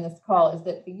strongly on this call is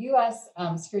that the U.S.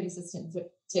 Security assistance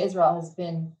to Israel has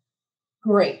been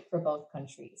great for both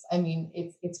countries. I mean,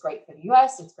 it's great for the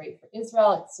U.S., it's great for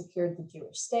Israel, it's secured the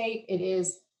Jewish state. It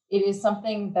is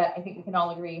something that I think we can all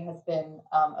agree has been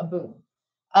a boon.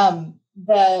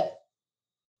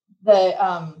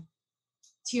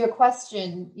 To your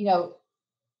question,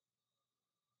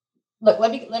 look,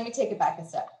 let me take it back a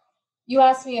step. You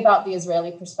asked me about the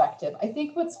Israeli perspective. I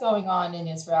think what's going on in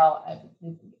Israel,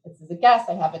 this is a guess,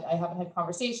 I haven't had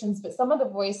conversations, but some of the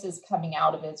voices coming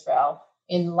out of Israel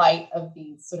in light of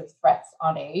these sort of threats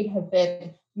on aid have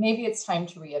been, maybe it's time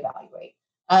to reevaluate.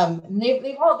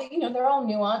 They've all, they're all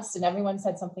nuanced and everyone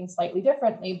said something slightly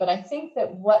differently, but I think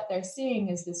that what they're seeing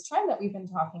is this trend that we've been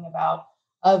talking about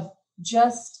of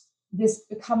just this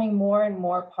becoming more and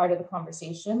more part of the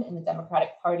conversation in the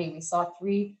Democratic Party. We saw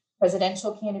 3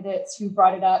 presidential candidates who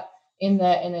brought it up in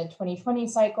the 2020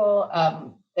 cycle.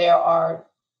 There are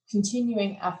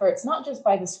continuing efforts, not just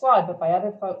by the squad, but by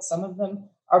other folks. Some of them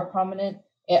are prominent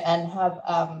and have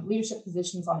leadership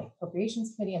positions on the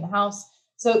Appropriations Committee in the House.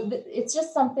 So it's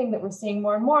just something that we're seeing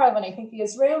more and more of. And I think the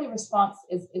Israeli response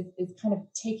is kind of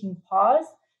taking pause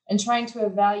and trying to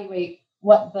evaluate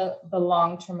what the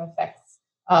long-term effects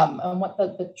and what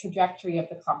the trajectory of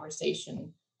the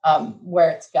conversation, where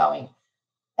it's going.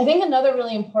 I think another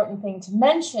really important thing to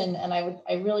mention, and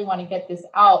I really want to get this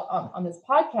out on this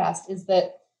podcast, is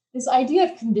that this idea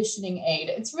of conditioning aid,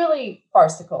 it's really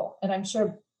farcical. And I'm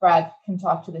sure Brad can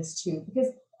talk to this too, because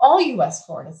all U.S.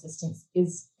 foreign assistance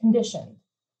is conditioned.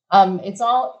 It's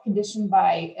all conditioned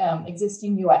by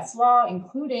existing U.S. law,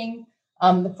 including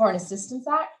the Foreign Assistance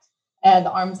Act and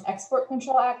the Arms Export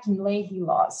Control Act and Leahy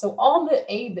laws. So all the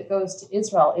aid that goes to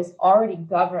Israel is already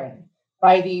governed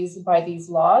by these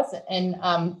laws, and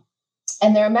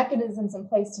there are mechanisms in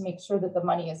place to make sure that the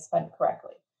money is spent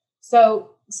correctly.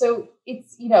 So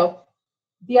it's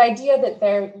the idea that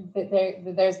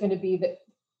there's going to be that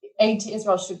aid to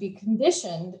Israel should be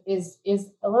conditioned is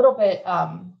a little bit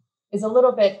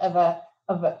of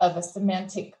a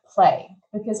semantic play,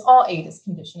 because all aid is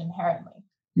conditioned inherently.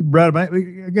 Brad,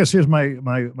 I guess here's my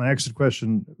exit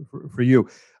question for you.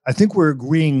 I think we're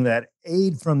agreeing that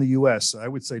aid from the U.S., I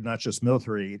would say not just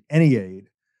military aid, any aid,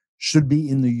 should be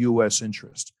in the U.S.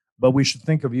 interest. But we should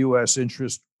think of U.S.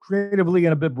 interest creatively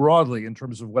and a bit broadly in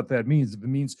terms of what that means. If it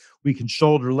means we can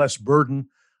shoulder less burden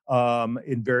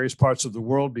in various parts of the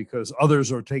world because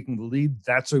others are taking the lead,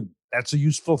 that's a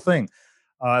useful thing.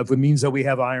 If it means that we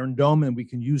have Iron Dome and we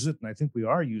can use it, and I think we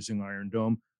are using Iron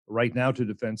Dome right now to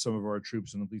defend some of our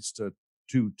troops in at least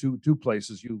two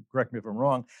places. You correct me if I'm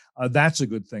wrong. That's a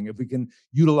good thing. If we can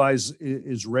utilize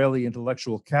Israeli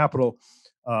intellectual capital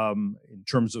in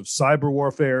terms of cyber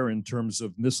warfare, in terms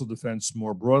of missile defense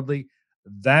more broadly,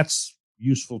 that's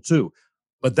useful too.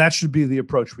 But that should be the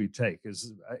approach we take.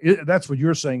 That's what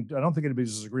you're saying. I don't think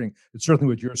anybody's disagreeing. It's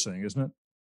certainly what you're saying, isn't it?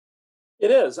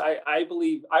 It is. I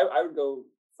believe I would go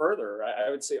further. I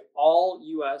would say all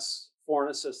U.S. foreign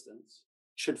assistance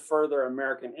should further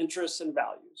American interests and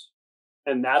values.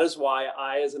 And that is why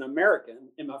I, as an American,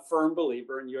 am a firm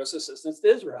believer in U.S. assistance to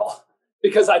Israel,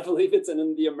 because I believe it's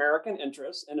in the American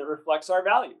interest and it reflects our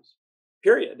values,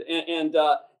 period. And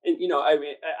I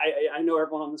know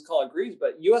everyone on this call agrees,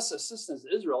 but U.S. assistance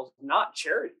to Israel is not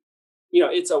charity.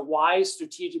 It's a wise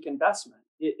strategic investment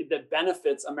that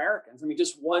benefits Americans. I mean,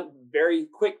 just one very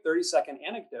quick 30-second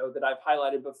anecdote that I've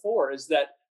highlighted before is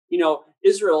that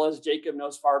Israel, as Jacob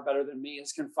knows far better than me,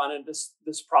 has confronted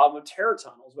this problem of terror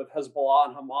tunnels with Hezbollah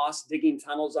and Hamas digging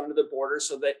tunnels under the border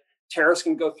so that terrorists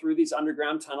can go through these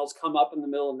underground tunnels, come up in the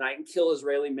middle of the night and kill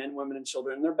Israeli men, women, and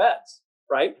children in their beds,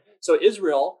 right? So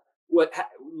Israel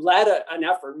led an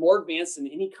effort more advanced than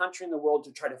any country in the world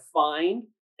to try to find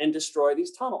and destroy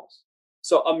these tunnels.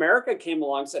 So America came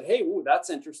along and said, hey, that's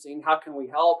interesting. How can we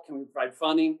help? Can we provide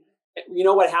funding? You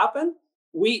know what happened?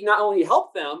 We not only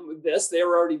helped them with this, they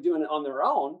were already doing it on their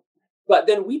own, but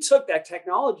then we took that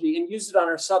technology and used it on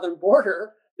our southern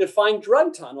border to find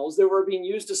drug tunnels that were being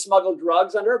used to smuggle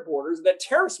drugs under our borders that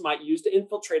terrorists might use to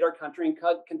infiltrate our country and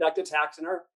conduct attacks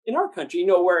in our country. You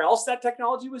know where else that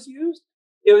technology was used?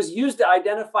 It was used to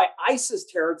identify ISIS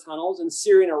terror tunnels in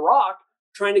Syria and Iraq,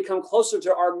 trying to come closer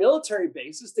to our military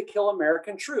bases to kill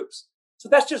American troops. So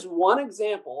that's just one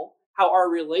example how our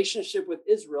relationship with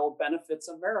Israel benefits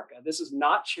America. This is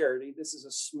not charity. This is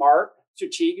a smart,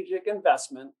 strategic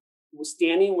investment,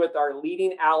 standing with our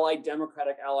leading ally,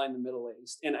 democratic ally in the Middle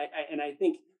East. And I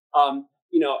think,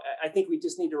 I think we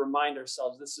just need to remind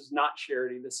ourselves this is not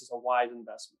charity. This is a wise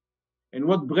investment. And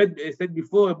what Brett said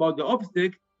before about the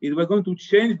obstacle is we're going to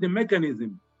change the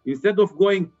mechanism. Instead of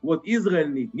going what Israel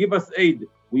needs, give us aid,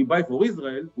 we buy for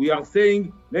Israel, we are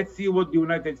saying, let's see what the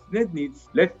United States needs.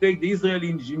 Let's take the Israeli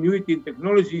ingenuity and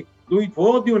technology, do it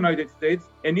for the United States,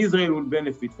 and Israel will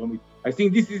benefit from it. I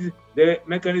think this is the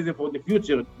mechanism for the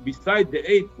future. Besides the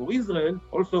aid for Israel,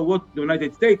 also what the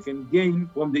United States can gain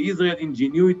from the Israel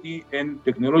ingenuity and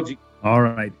technology. All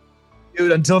right.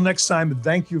 Dude, until next time,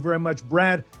 thank you very much,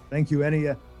 Brad. Thank you,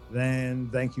 Enya.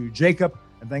 Then thank you, Jacob.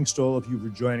 And thanks to all of you for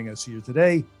joining us here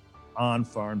today on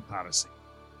Foreign Policy.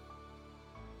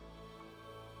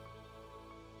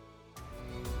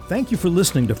 Thank you for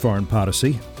listening to Foreign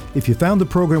Policy. If you found the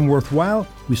program worthwhile,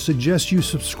 we suggest you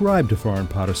subscribe to Foreign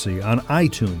Policy on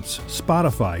iTunes,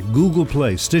 Spotify, Google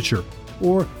Play, Stitcher,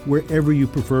 or wherever you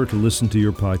prefer to listen to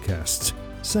your podcasts.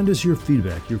 Send us your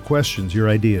feedback, your questions, your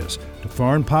ideas to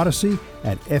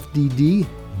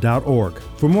foreignpolicy@fdd.org.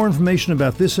 For more information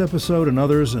about this episode and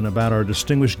others and about our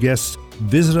distinguished guests,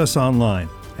 visit us online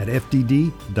at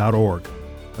fdd.org.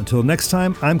 Until next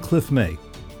time, I'm Cliff May,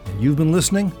 and you've been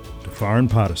listening to Foreign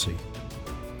Policy.